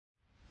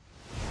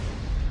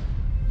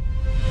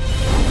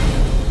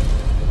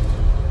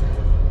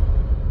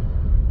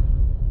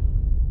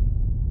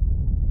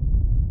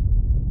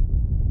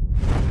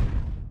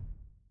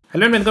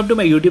Hello and welcome to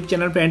my YouTube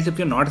channel, friends. If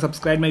you're not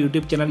subscribed my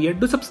YouTube channel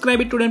yet, do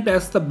subscribe it today and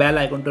press the bell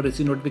icon to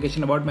receive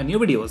notification about my new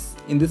videos.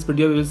 In this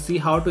video, we will see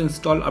how to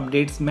install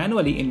updates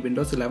manually in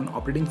Windows 11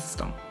 operating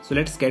system. So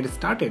let's get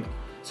started.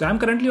 So I'm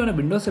currently on a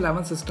Windows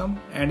 11 system,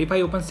 and if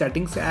I open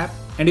settings app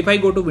and if I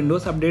go to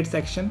Windows update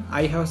section,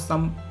 I have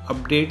some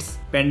updates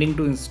pending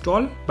to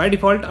install. By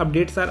default,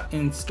 updates are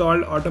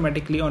installed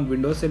automatically on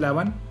Windows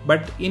 11,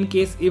 but in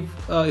case if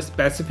a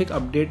specific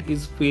update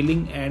is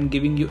failing and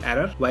giving you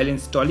error while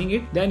installing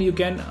it, then you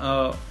can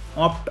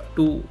opt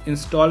to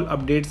install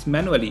updates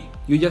manually.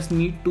 You just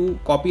need to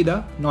copy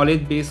the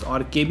knowledge base or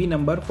KB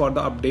number for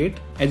the update.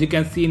 As you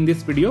can see in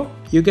this video,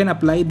 you can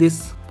apply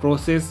this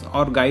process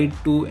or guide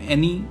to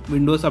any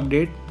Windows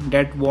update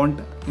that won't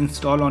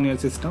install on your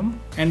system.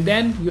 And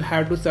then you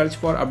have to search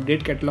for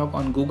update catalog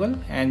on Google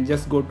and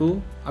just go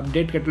to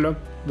update catalog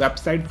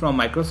website from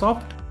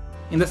Microsoft.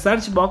 In the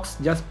search box,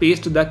 just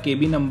paste the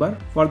KB number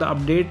for the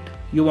update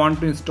you want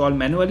to install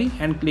manually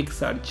and click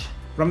search.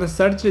 From the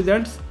search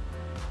results,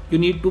 you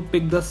need to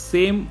pick the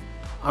same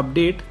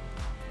update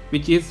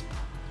which is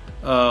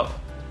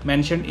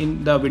mentioned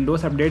in the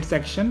Windows update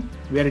section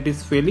where it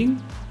is failing.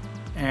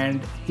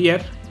 And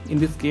here in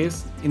this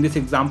case, in this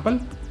example,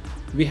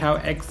 we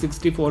have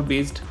x64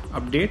 based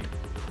update.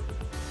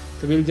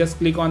 So we'll just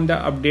click on the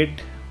update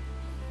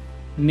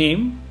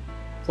name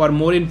for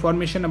more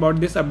information about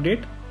this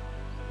update.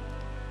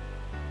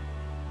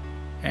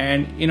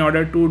 And in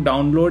order to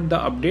download the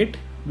update,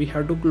 we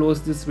have to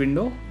close this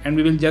window and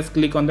we will just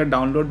click on the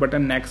download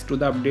button next to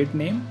the update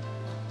name.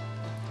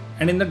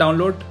 And in the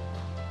download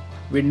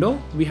window,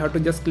 we have to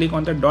just click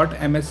on the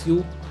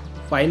 .msu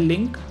file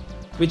link,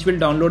 which will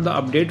download the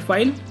update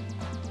file.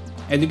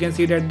 As you can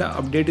see that the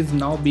update is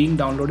now being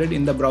downloaded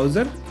in the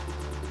browser.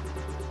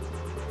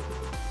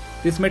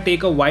 This may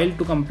take a while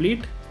to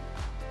complete.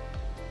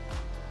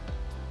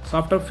 So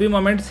after a few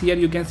moments, here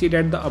you can see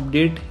that the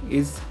update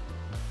is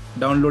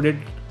downloaded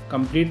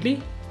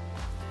completely.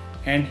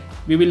 And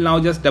we will now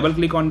just double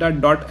click on the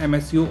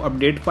 .msu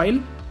update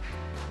file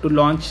to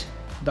launch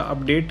the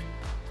update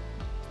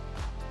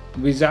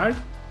wizard.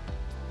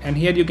 And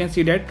here you can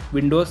see that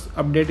Windows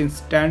Update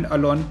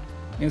standalone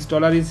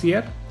installer is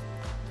here.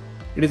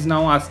 It is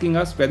now asking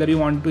us whether you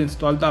want to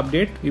install the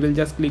update. We will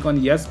just click on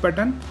yes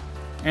button,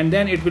 and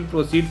then it will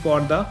proceed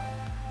for the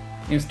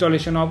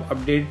installation of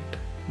update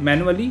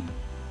manually,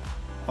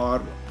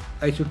 or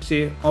I should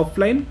say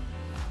offline.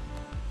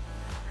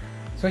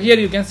 So here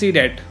you can see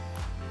that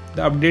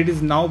the update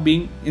is now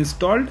being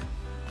installed.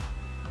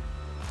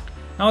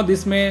 Now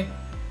this may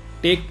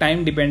take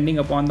time depending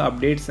upon the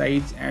update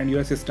size and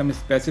your system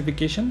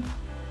specification.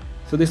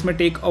 So this may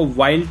take a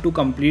while to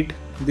complete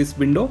this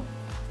window.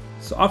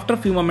 So after a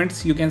few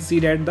moments, you can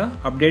see that the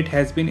update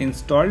has been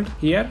installed.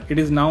 Here it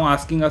is now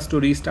asking us to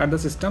restart the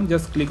system.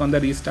 Just click on the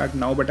restart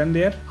now button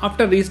there.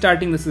 After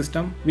restarting the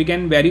system, we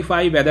can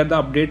verify whether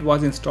the update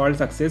was installed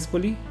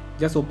successfully.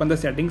 Just open the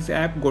settings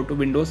app, go to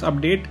Windows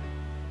Update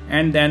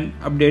and then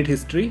update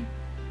history.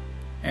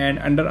 And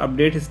under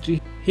update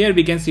history, here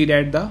we can see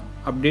that the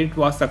update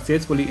was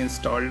successfully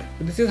installed.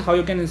 So this is how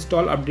you can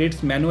install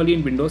updates manually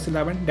in Windows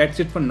 11. That's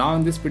it for now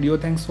in this video.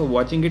 Thanks for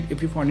watching it.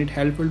 If you found it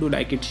helpful, do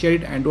like it, share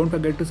it, and don't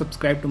forget to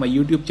subscribe to my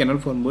YouTube channel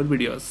for more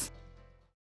videos.